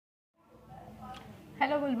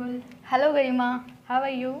Hello Bulbul. Hello Garima. How are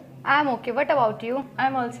you? I'm okay. What about you?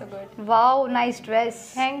 I'm also good. Wow, nice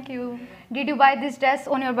dress. Thank you. Did you buy this dress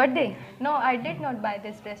on your birthday? No, I did not buy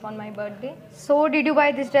this dress on my birthday. So did you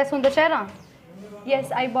buy this dress on Dussehra?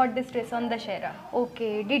 Yes, I bought this dress on Dussehra.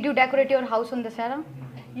 Okay. Did you decorate your house on Dussehra?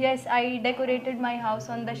 Yes, I decorated my house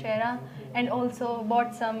on Dussehra and also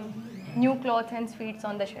bought some new clothes and sweets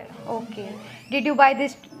on Dussehra. Okay. Did you buy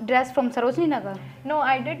this dress from Sarojini Nagar? No,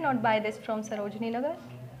 I did not buy this from Sarojini Nagar.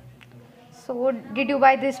 So did you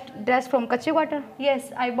buy this dress from Kachi Water?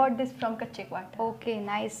 Yes, I bought this from Kachchikwat. Okay,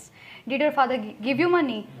 nice. Did your father give you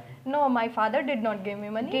money? No, my father did not give me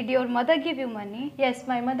money. Did your mother give you money? Yes,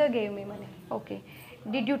 my mother gave me money. Okay.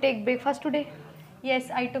 Did you take breakfast today? Yes,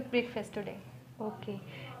 I took breakfast today. Okay.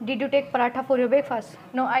 Did you take paratha for your breakfast?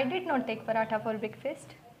 No, I did not take paratha for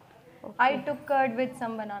breakfast. Okay. I took curd with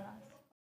some bananas.